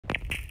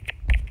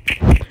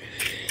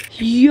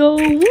Yo,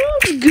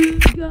 what's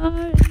good,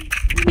 guys?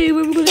 Hey,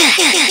 we're gonna. Like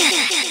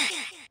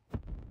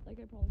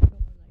I probably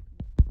felt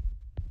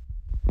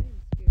I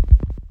am scared.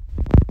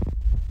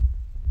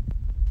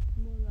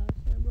 More last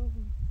time, bro.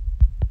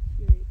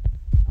 Scary.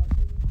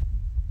 Outside, bro.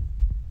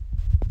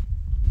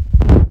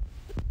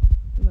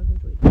 I'm not gonna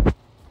join.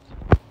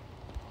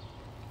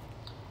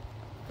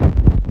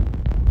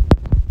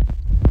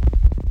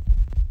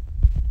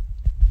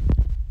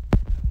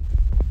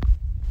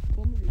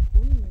 I'm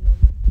recording right now,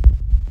 bro.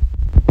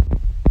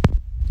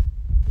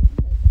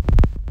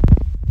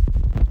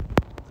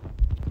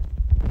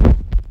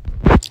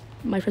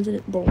 My friends in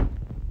it, bro.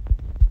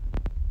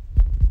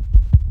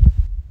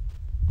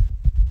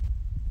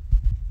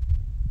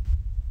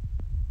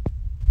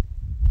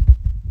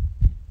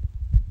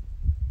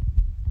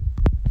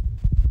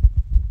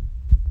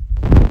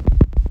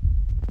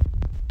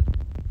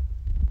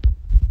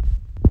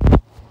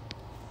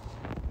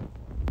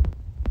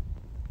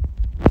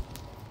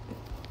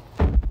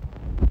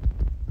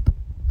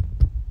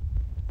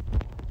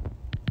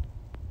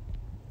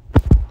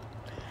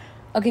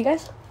 Okay,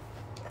 guys.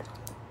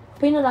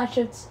 Putting on night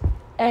shifts,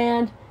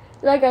 and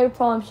like I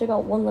promised, check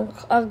out one.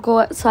 I'll go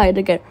outside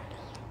again,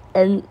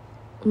 and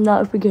now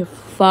if we get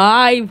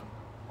 5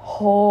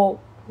 whole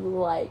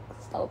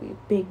likes, that'll be a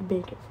big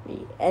for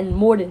me, and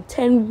more than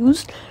 10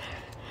 views,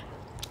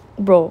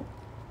 bro.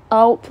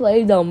 I'll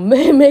play the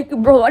mimic,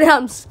 bro.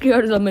 I'm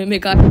scared of the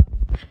mimic. I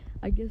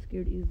get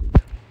scared easily.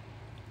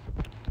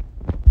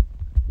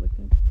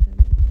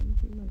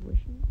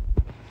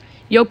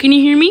 Yo, can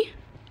you hear me?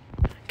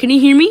 Can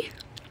you hear me?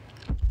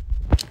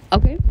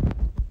 Okay.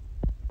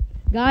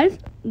 Guys,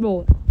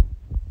 bro.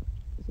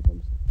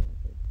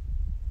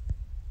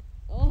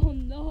 Oh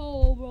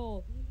no,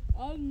 bro.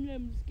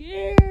 I'm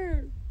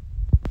scared.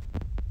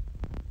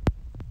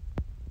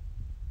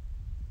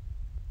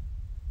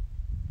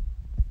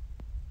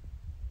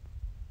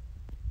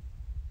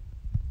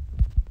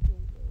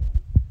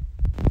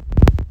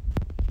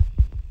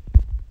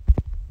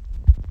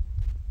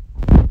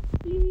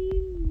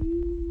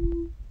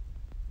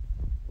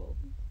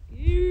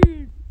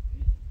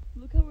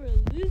 Look how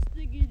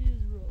realistic it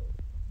is, bro.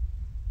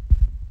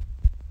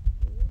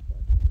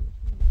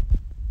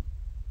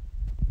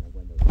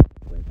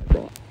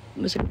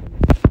 Listen.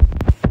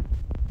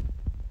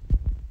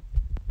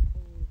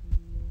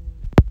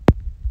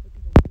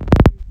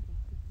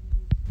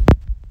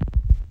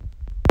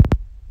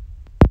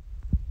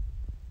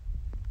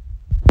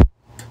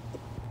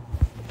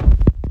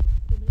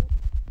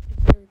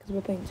 Because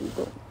we're playing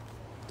Super.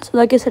 So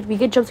like I said, we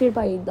get jump scared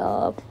by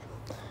the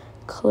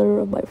color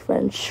of my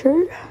friend's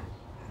shirt.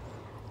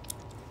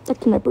 The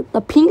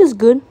pink is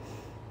good.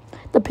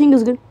 The pink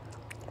is good.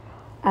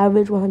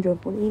 Average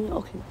 140.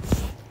 Okay.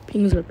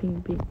 Pink is good.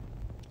 Pink.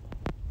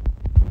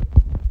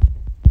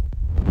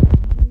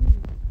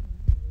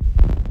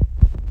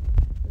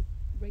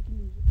 Breaking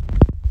news.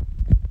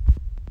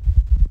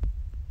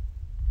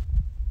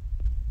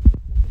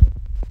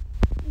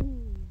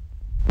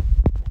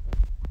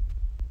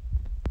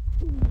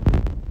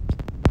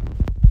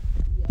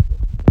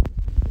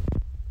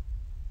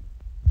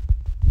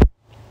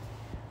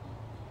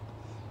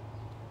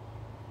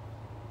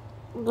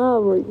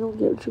 No, bro, you don't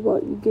get what you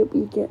want. You get what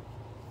you get.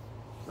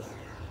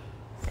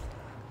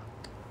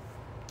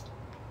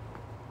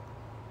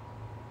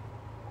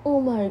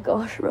 Oh my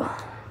gosh, bro.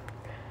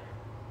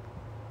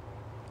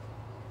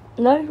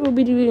 Now we'll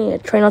be doing a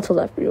try not to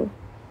laugh video.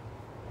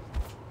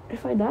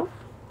 If I laugh,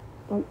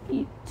 I'll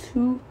eat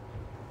 2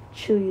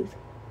 chilies.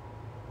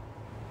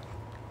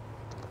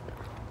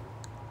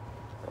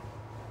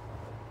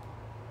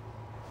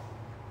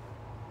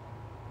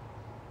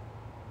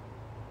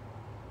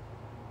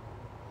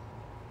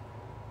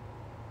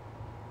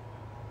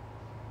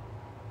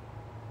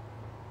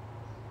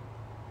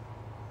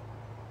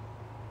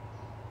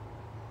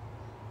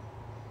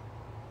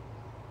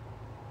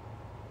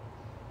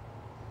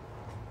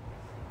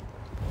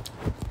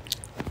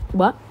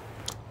 What?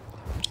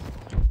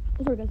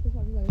 Sorry guys,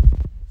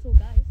 So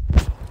guys,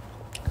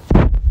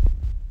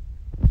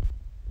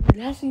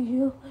 last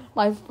year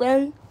my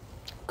friend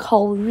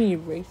called me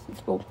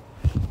racist, bro.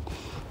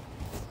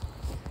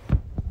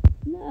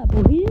 Nah,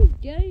 bro, he ain't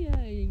getting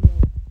anything, bro.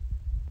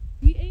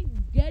 He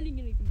ain't getting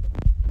anything, bro.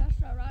 Cash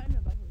that right in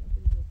the back of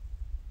the video.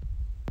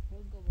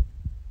 Let's go, bro.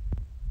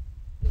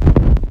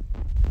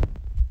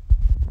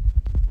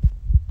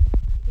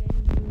 Can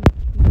you hear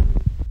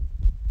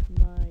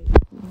my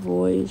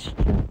voice chat?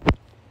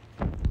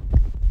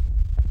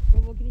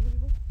 Bro, can you hear me,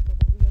 bro? Bro,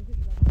 we gotta pick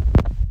him up.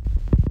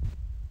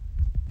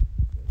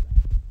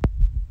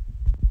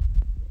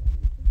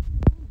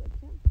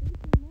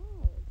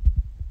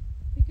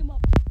 I can't pick him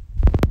up.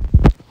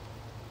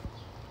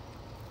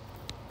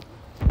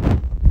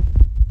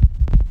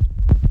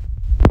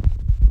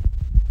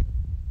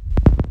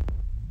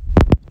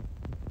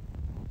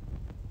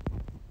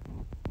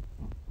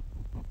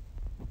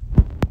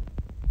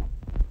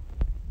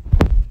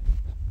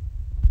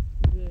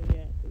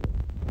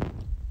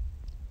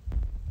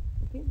 Pick him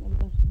up.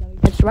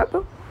 That's right,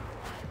 bro.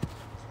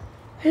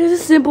 It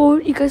is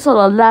simple. You guys saw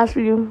the last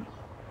video.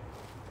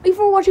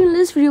 Before watching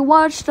this video,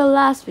 watch the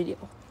last video.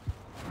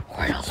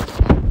 Where else?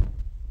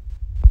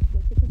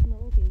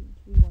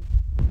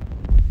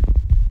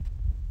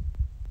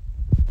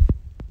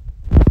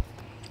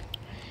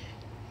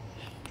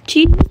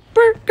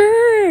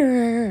 Cheeseburger.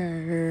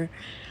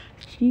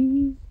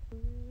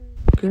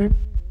 Cheeseburger.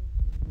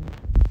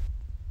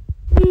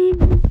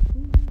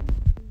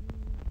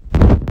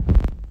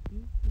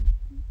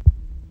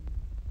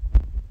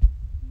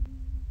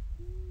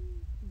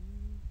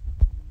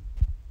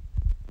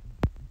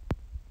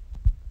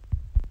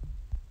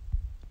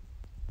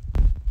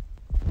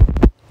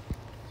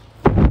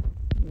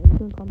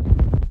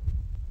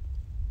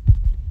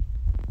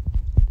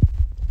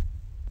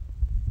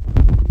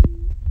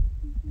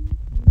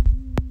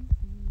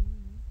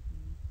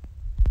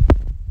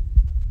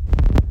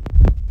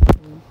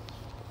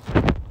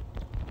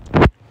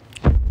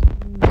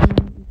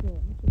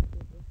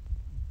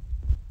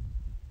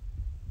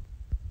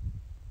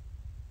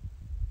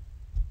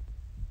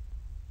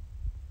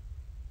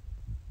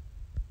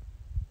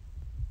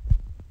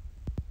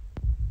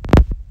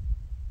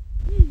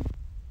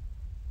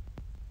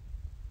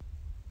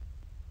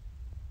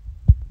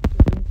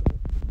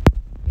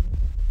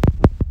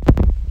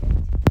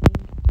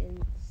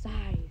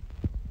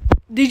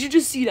 Did you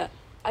just see that?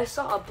 I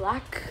saw a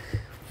black.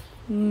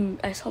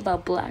 I saw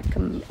that black.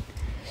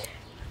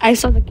 I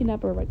saw the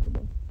kidnapper right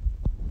there.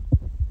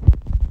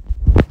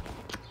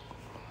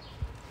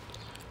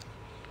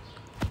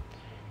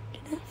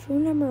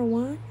 Food number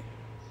 1.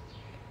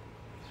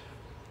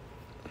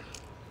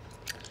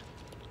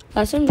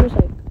 Last time it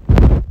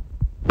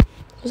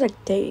was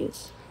like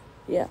days.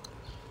 Yeah.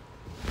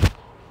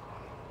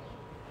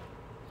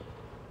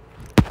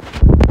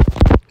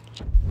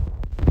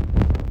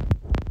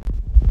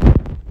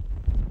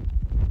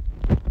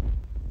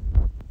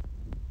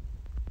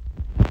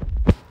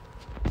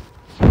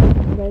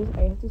 Guys,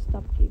 I have to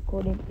stop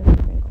recording because I'm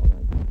getting all that.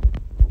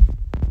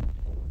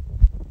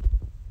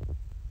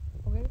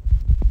 Okay?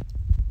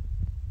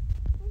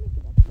 Let me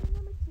get up to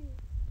number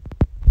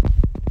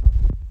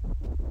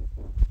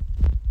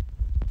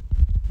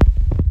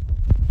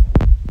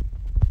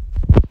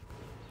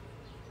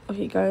 2.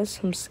 Okay, guys,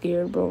 I'm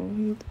scared, bro. My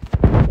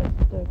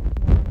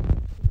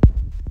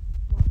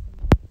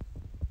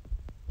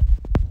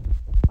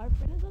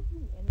friend is up to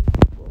any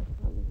people.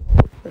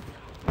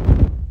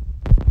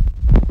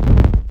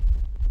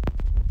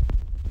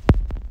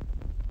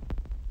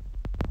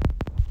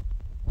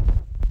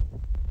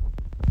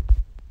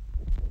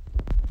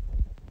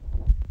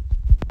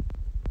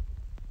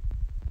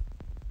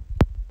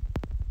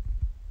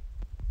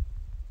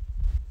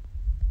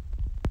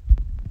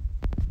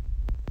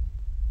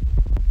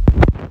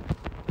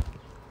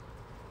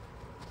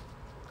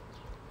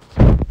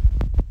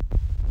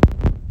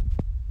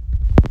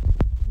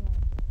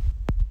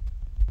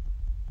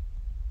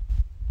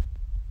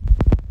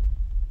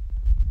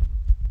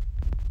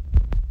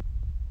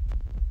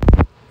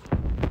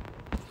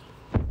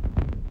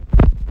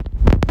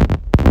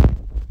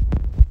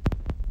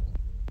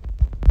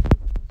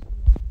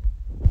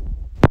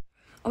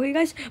 Okay,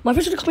 guys, my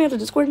friends are coming out of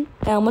Discord, and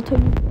I'm gonna tell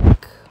you,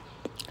 like,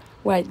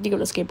 where I think of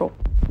this game, bro.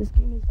 This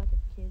game is like a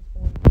kid's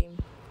own game.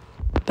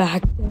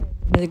 Back then,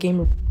 the game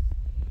released.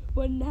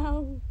 But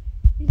now,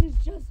 it is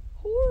just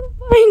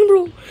horrifying,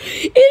 bro.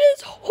 It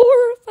is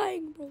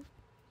horrifying, bro.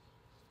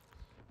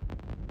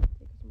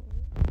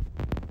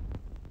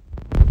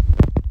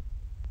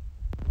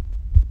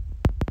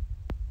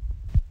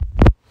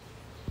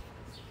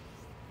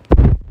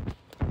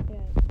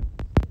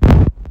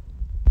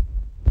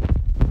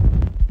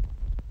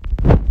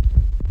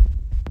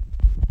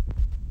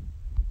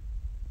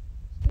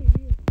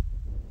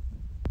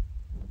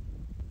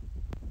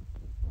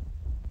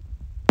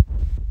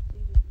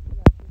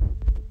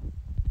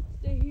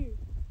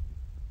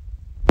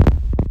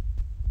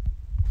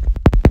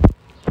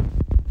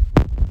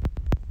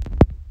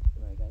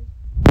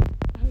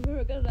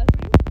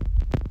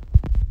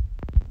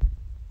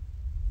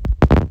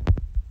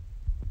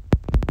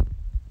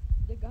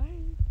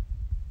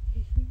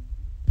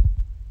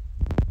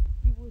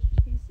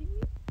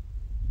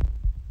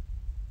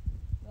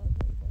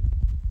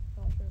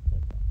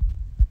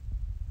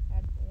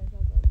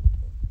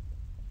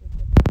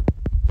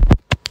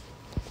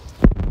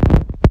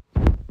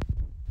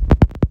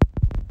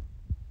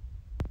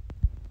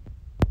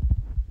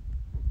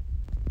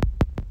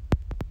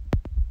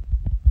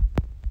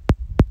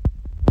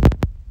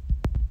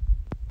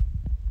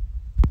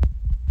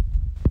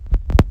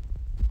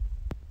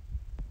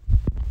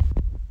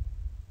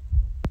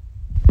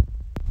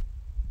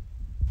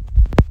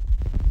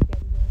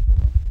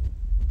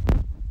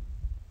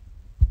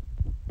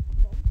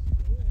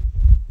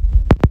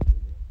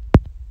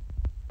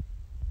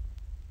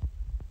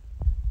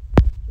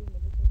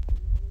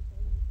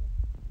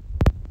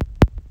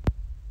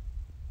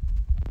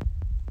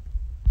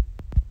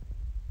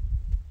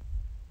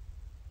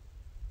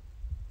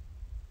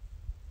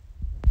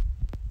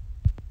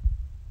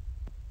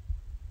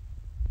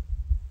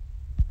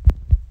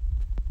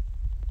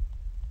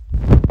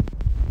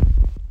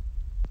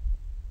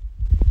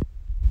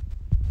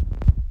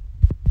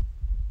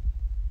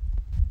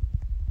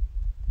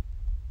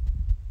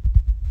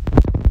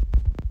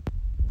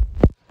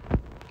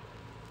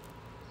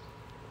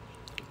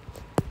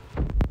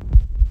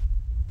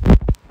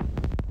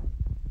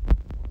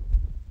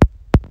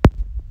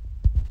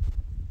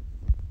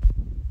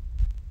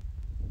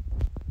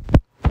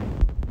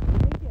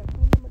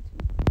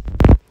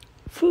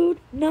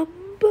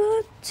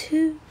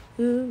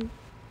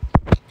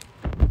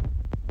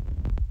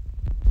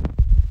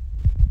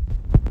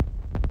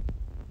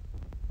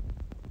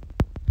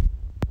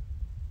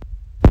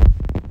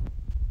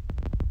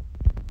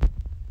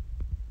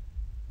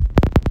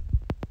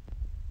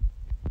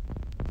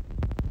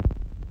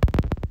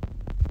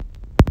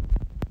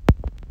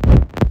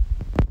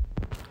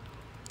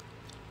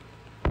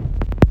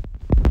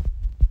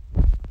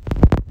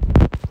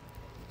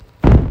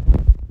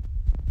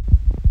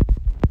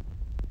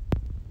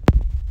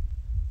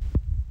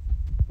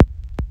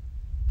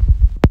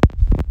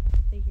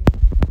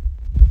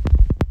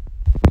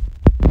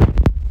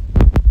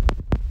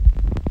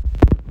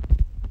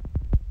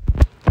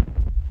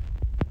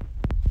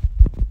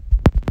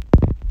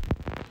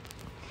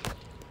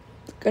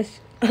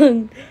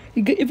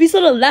 If you saw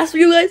the last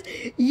video, guys,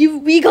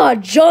 we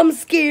got jump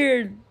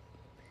scared.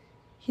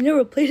 You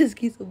never played this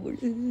game before.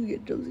 You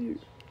get jump scared.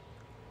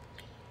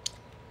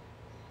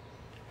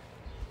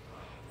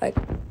 Like.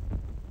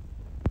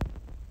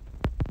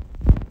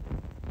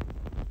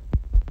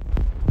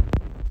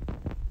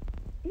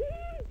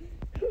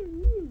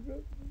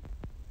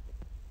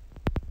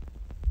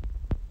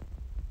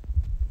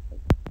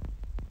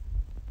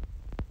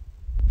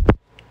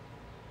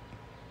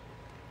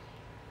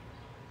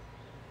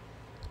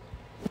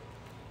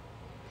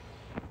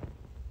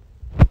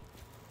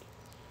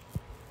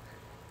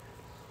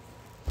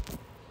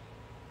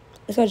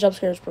 It's got jump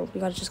scares, bro. You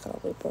gotta just gotta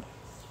wait, bro.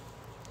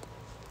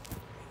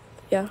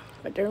 Yeah,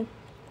 right there.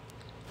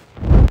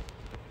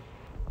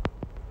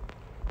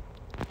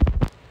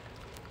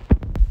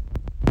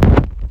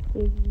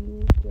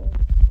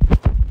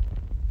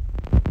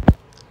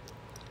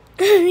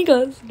 He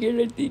got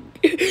scared, I think.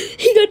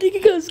 He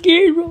got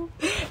scared, bro.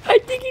 I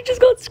think he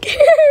just got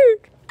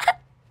scared.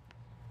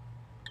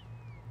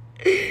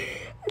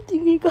 I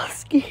think he got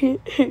scared.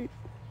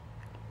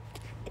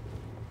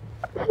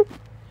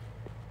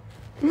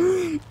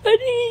 I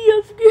think he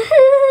got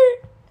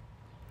scared.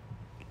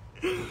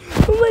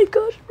 Oh my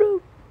gosh,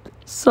 bro.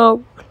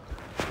 So,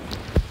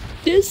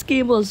 this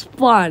game was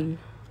fun.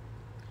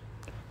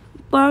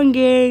 Fun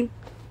game,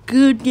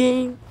 good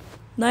game,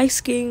 nice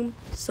game.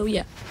 So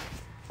yeah.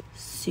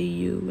 See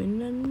you in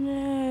the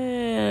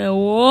next.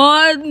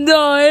 What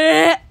the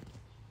heck?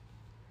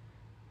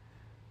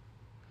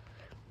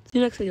 See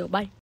you next video.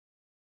 Bye.